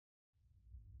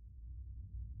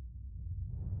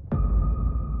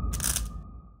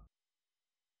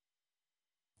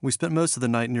We spent most of the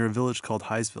night near a village called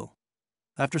Highsville.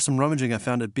 After some rummaging, I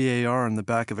found a BAR on the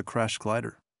back of a crashed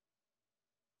glider.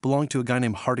 Belonged to a guy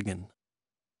named Hartigan.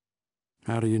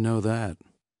 How do you know that?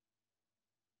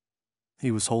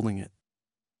 He was holding it.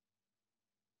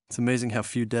 It's amazing how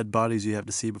few dead bodies you have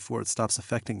to see before it stops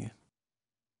affecting you.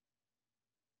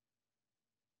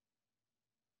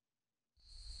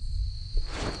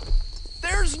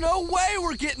 There's no way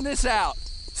we're getting this out!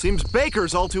 Seems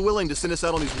Baker's all too willing to send us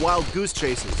out on these wild goose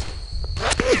chases.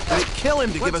 They'd kill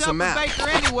him to give us a map. What's up with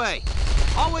Baker anyway?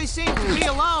 Always seems to be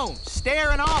alone,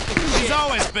 staring off and shit. He's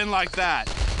always been like that.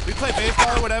 We play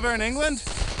baseball or whatever in England.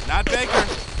 Not Baker.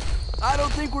 I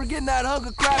don't think we're getting that hunk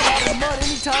of crap out of the mud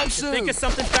anytime soon. Think of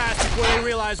something fast before they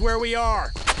realize where we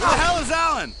are. Where the hell is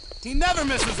Alan? He never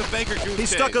misses a Baker goose He's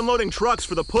chase. stuck unloading trucks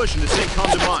for the push into St.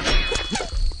 Condemont.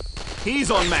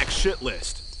 He's on Mac's shit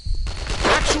list.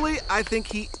 Actually, I think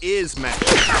he is Mac's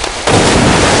shit list.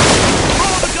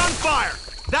 Follow the gunfire!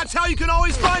 That's how you can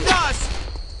always find us!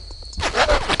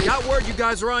 Got word you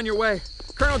guys are on your way.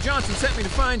 Colonel Johnson sent me to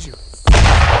find you.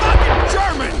 Fucking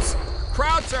Germans!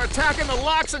 Krauts are attacking the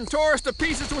locks and tore us to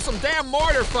pieces with some damn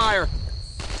mortar fire.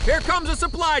 Here comes a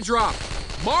supply drop.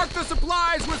 Mark the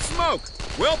supplies with smoke.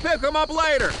 We'll pick them up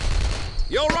later.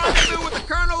 You'll rendezvous with the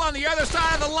Colonel on the other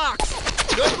side of the locks.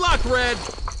 Good luck, Red.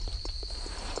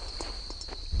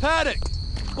 Paddock!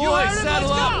 Boys,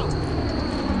 saddle up!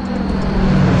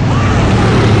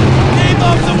 Keep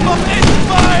up some fucking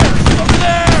fire! Over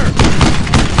there!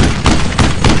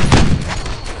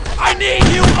 I need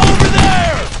you over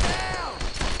there!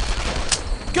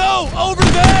 Go over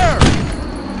there!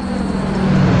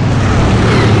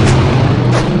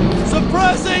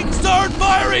 Suppressing! Start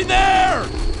firing there!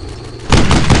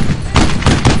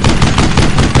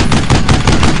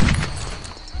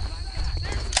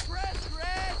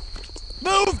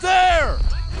 Move there!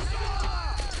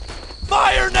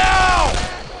 Fire now!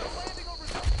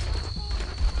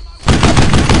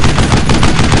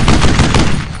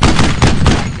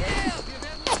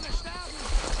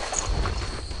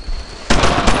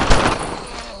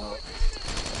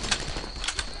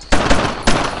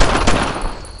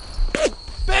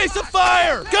 Base of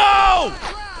fire! Go!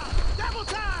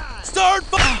 Start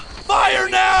fire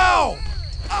now!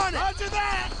 On it! Roger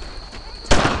that!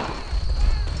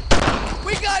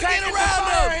 We gotta get around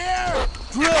them! Here!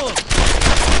 Drill him!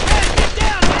 Hey, get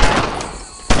down, man!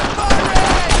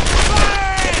 Firing!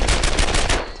 Firing!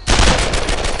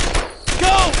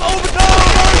 Go! Over! No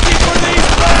mercy for these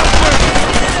bastards!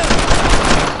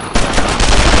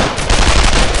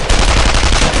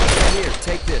 Here,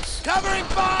 take this. Covering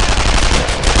fire!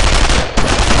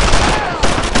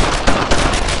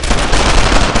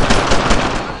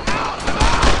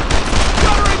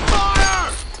 Covering fire!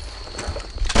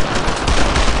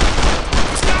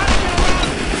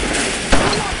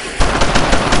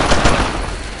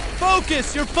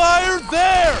 Focus your fire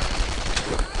there!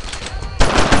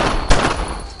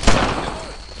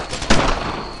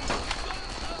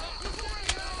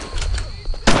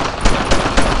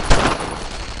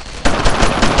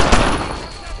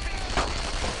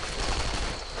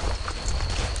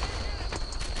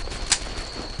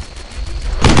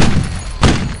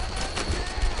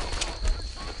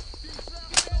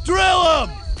 Drill him!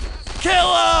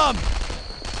 Kill him!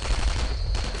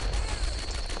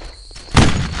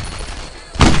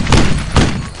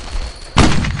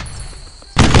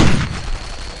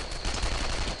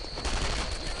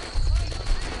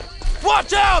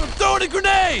 Watch out! I'm throwing a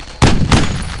grenade!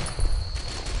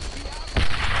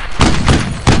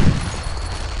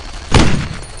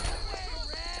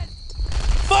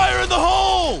 Fire in the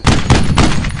hole!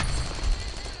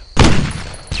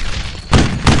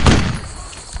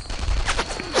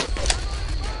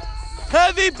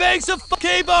 Heavy banks of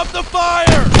keep up the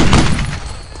fire!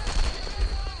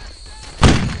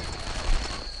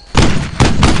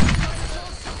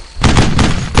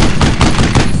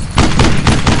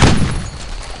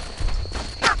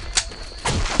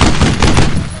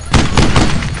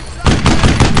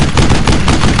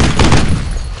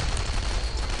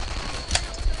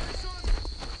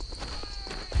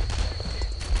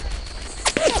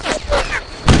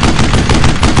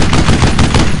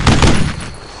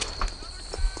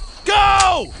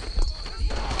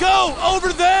 Go!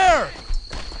 Over there!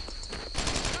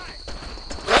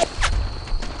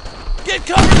 Get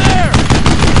cover there!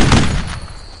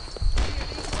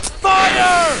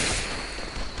 Fire!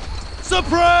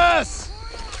 Suppress!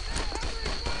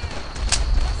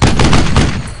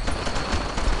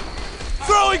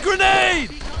 Throwing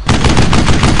grenade!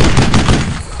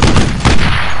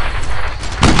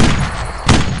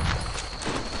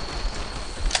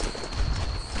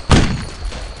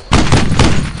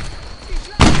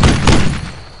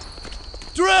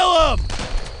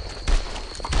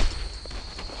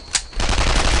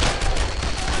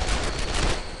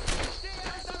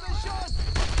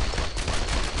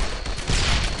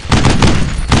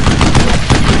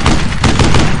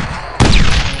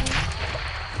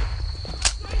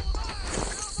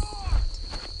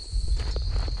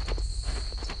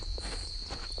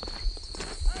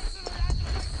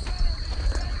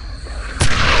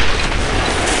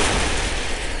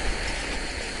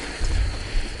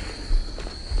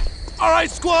 All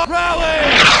right, squad, rally!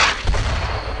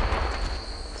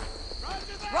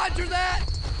 Roger that!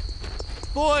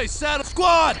 Boys, saddle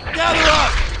squad, gather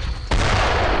up!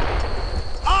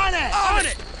 On it! On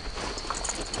it!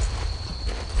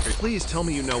 Please tell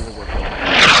me you know where we're going.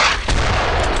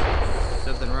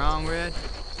 Something wrong, Red?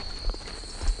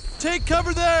 Take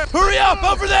cover there! Hurry up,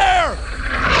 over there!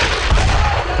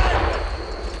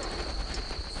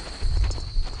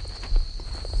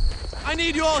 I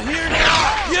need you all here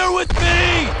now! You're with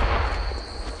me!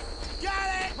 Got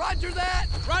it! Roger that!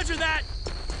 Roger that!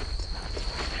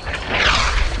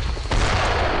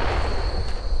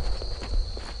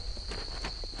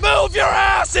 Move your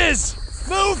asses!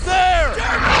 Move there!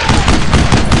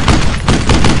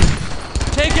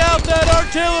 Take out that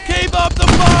artillery! Keep up the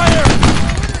fire!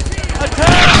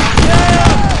 Attack!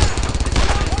 Down!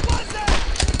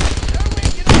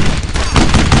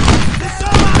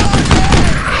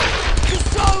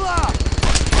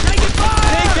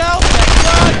 Take out that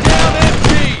goddamn MG!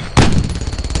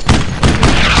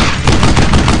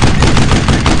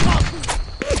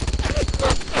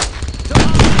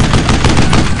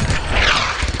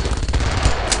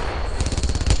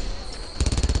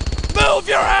 Move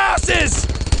your asses!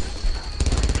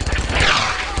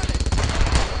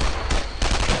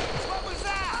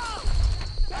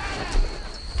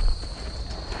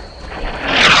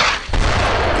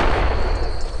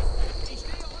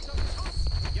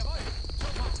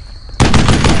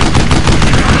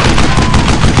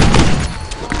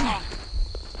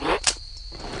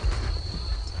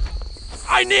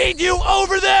 I need you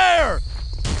over there!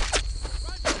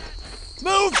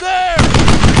 Move there!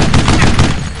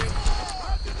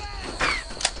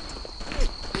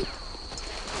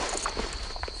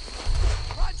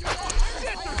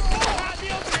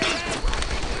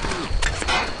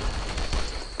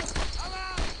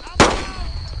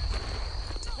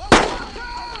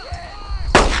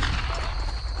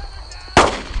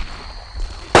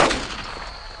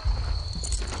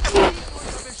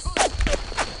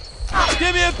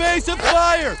 Give me a base of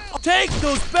fire! Take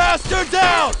those bastards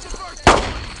out!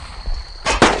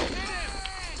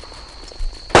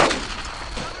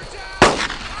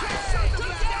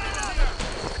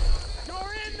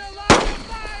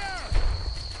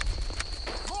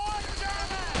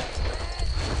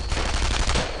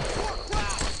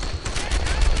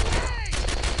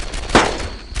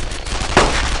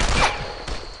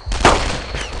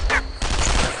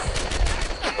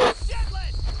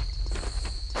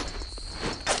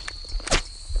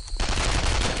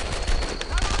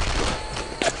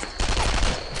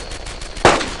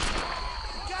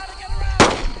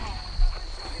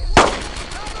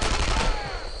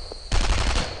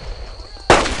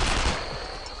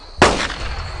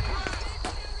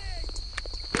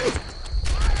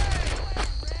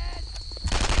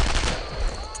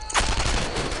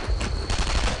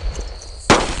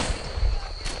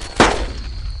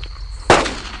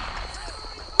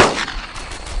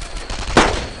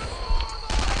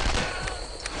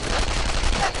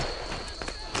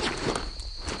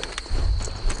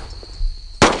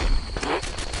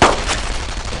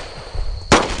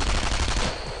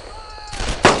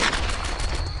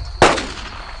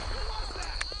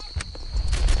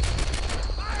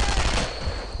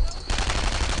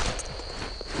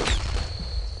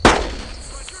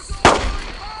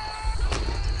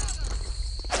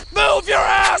 Move your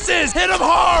asses! Hit them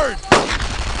hard!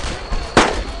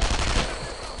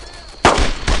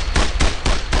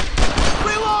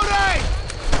 Reloading!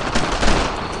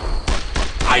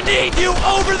 I need you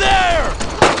over there!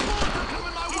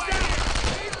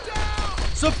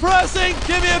 Suppressing!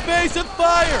 Give me a base of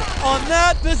fire! On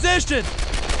that position!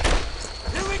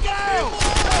 Here we go!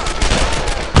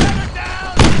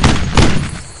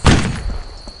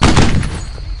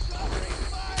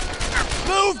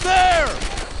 Move there!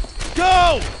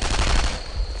 Go!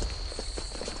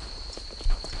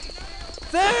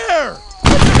 There!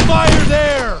 Put the fire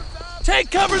there! Take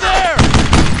cover there!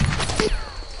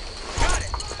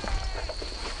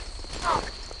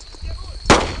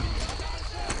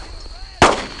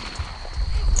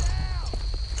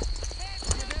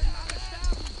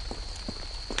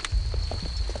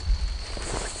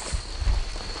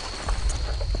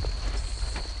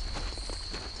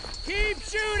 Keep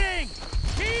shooting!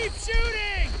 Keep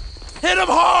shooting! Hit him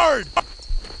hard!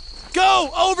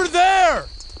 Go! Over there!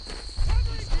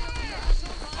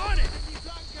 On it!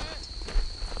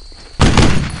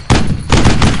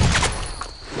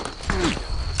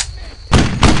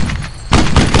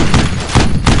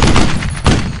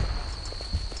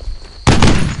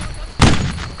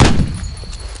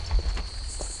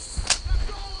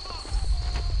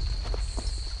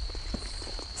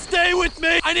 Stay with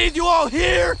me! I need you all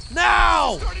here,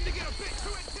 now! Starting to get a bit too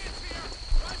intense here.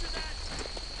 Roger that.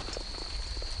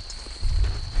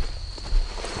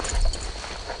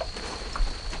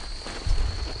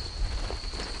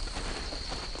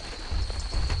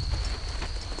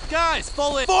 Guys,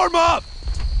 fall in. Form up!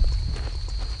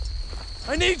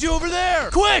 I need you over there!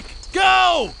 Quick,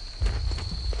 go!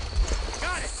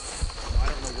 Got it. I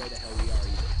don't know where the hell we are either.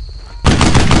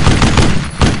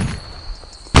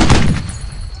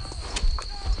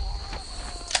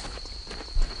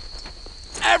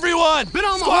 Everyone! Been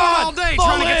on the squad, horn all day fall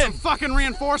trying to get in. some fucking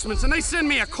reinforcements, and they send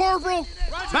me a corporal?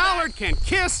 Ballard can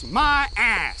kiss my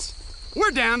ass.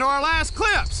 We're down to our last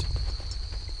clips.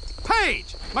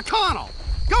 Page, McConnell,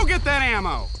 go get that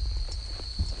ammo.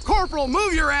 Corporal,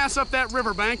 move your ass up that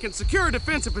riverbank and secure a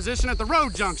defensive position at the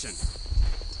road junction.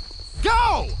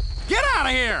 Go! Get out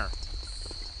of here!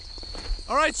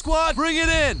 All right, squad, bring it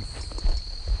in.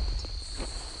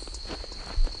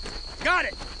 Got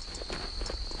it.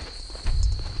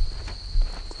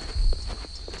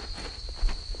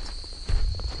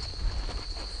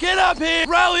 Get up here!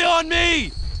 Rally on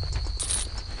me!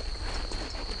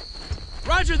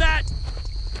 Roger that.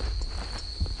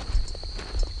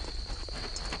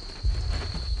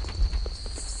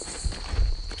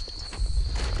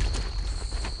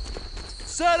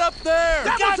 Set up there!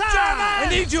 Double time! I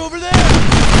need you over there!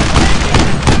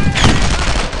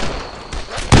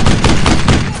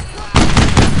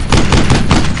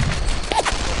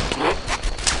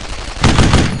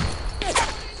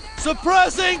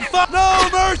 Suppressing no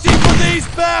mercy for these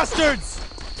bastards!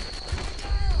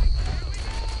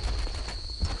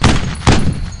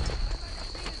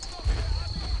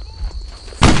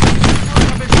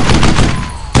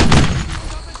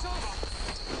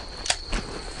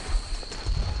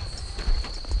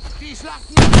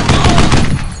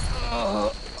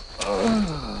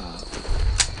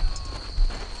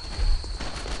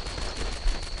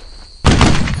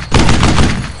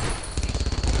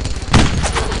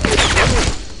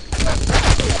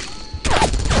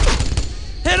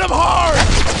 Hit him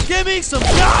hard! Give me some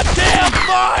goddamn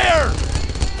fire!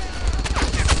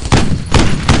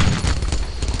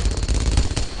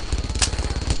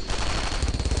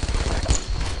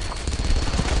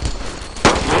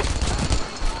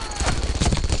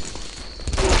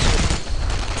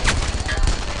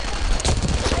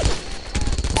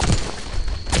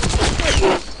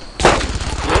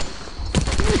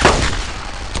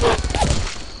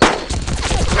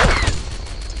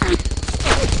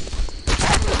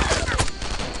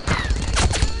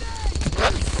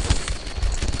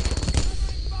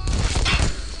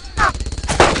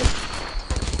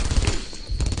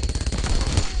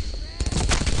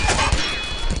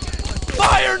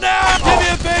 Fire now! Give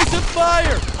me evasive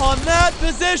fire on that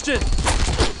position!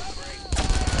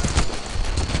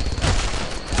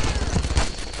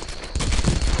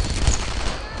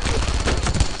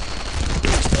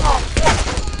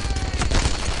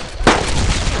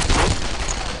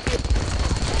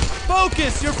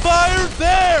 Focus your fire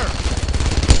there!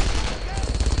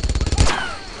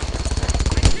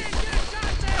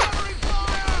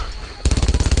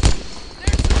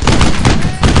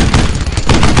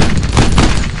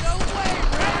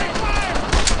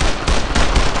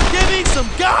 Give me some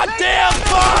goddamn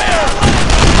fire!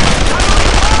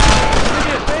 Give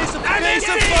me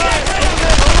evasive fire!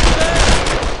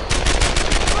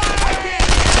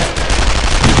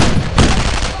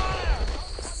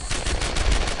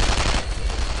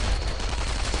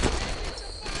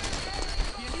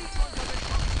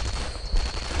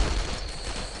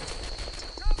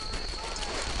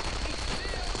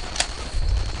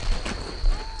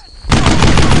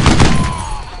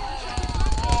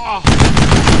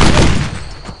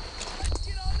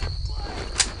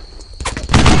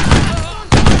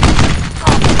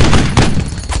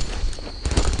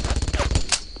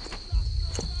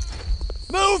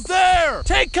 there! Move there!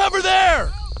 Take cover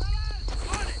there!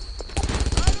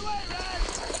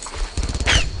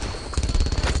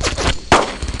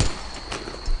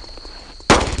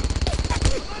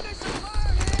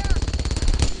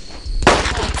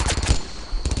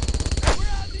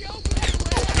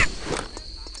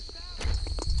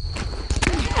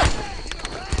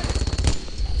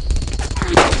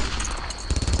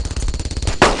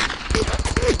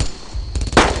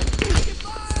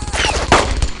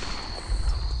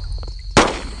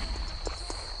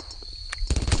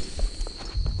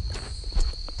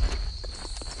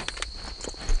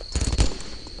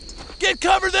 Get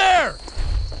cover there!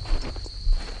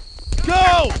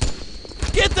 Go!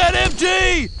 Get that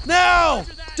MG! Now!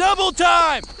 Double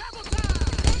time!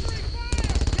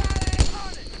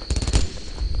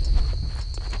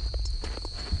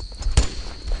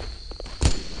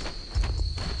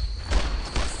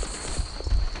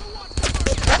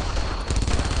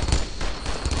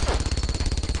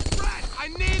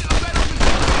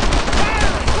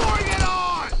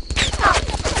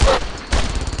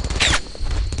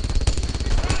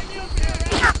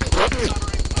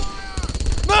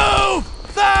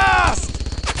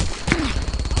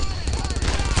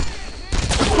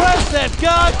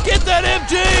 God, get that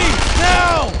MG!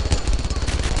 Now!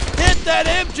 Hit that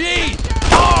MG!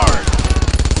 Hard!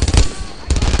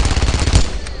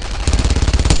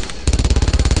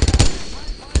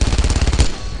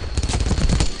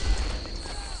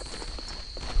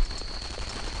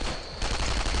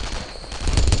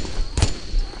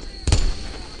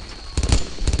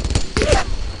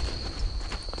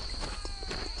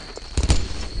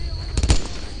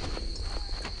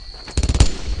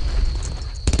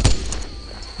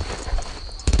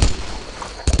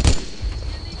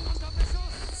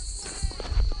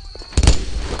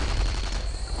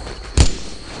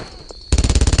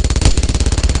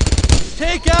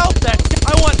 Take out that...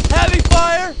 I want heavy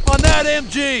fire on that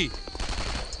MG!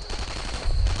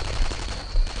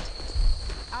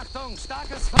 Achtung,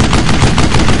 starkes Feuer!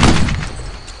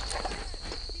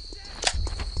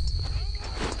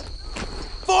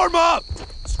 Form up!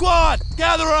 Squad,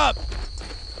 gather up!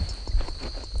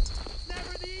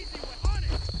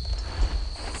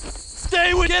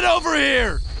 Stay with... Get over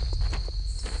here!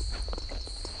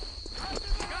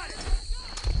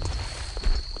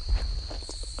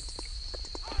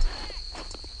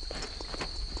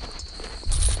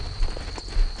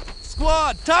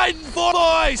 Squad, Titan 4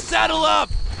 boys, saddle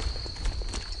up!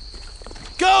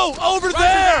 Go, over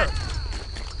there!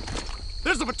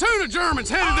 There's a platoon of Germans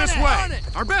headed this way.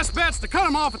 Our best bet's to cut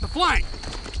them off at the flank.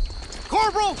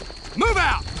 Corporal, move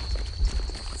out!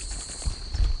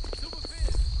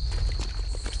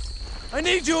 I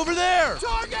need you over there!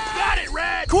 Target! Got it,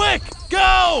 Red! Quick,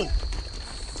 go!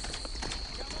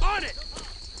 On it!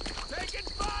 Taking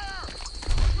fire!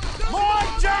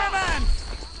 More German!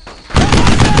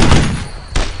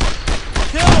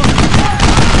 Kill him!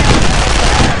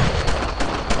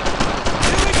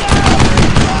 Here we go!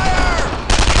 Fire!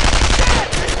 Shit!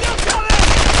 They're still coming!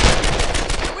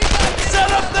 We got this!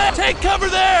 Set up there! Take cover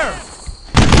there!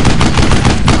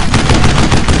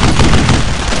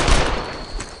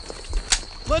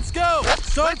 Let's go!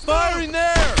 Start firing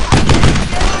there!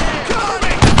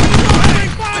 Coming!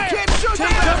 I can't shoot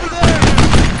Take cover there!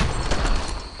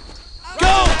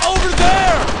 Go! Over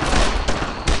there!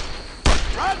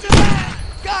 Roger that!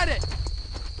 Got it!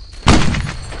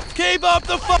 Keep up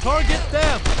the fight! Target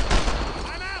them!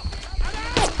 I'm out! I'm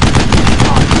out!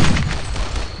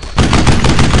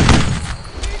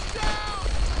 He's down!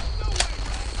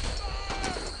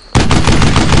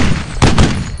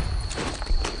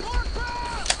 More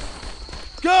crowd!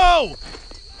 Go!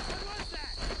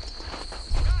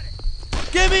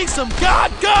 Give me some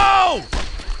God! Go!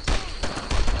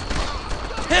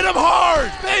 Hit him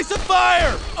hard! Base of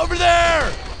fire! Over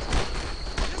there!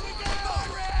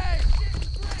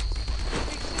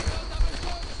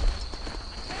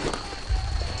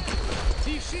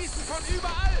 Die schießen von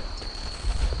überall!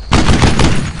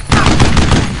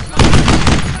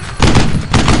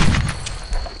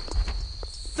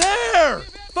 There!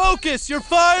 Focus your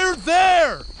fire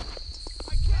there!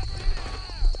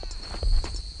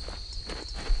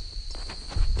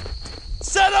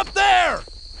 Set up there!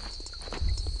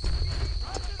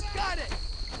 Got it!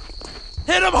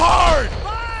 Hit him hard!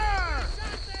 Fire!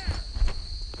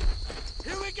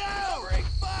 Here we go! Bring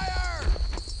fire!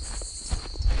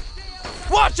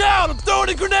 Watch out! I'm throwing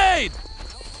a grenade!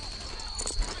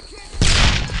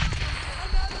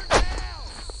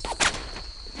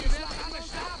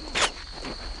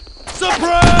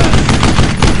 Suppress!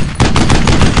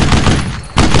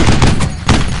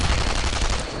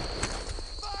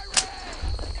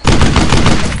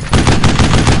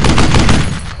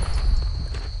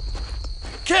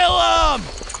 Kill them!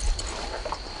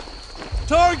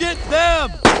 Target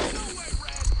them!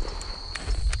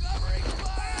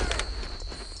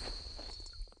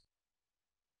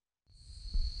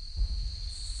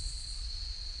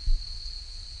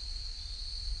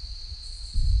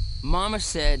 Mama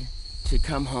said to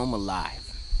come home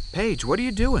alive. Paige, what are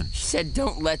you doing? She said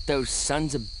don't let those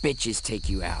sons of bitches take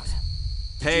you out.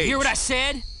 Paige. Did you hear what I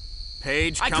said?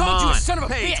 Paige, I come called on. you a son of a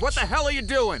Paige, bitch. what the hell are you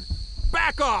doing?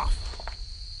 Back off!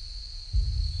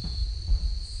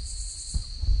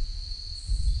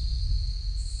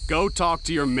 Go talk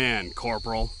to your men,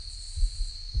 Corporal.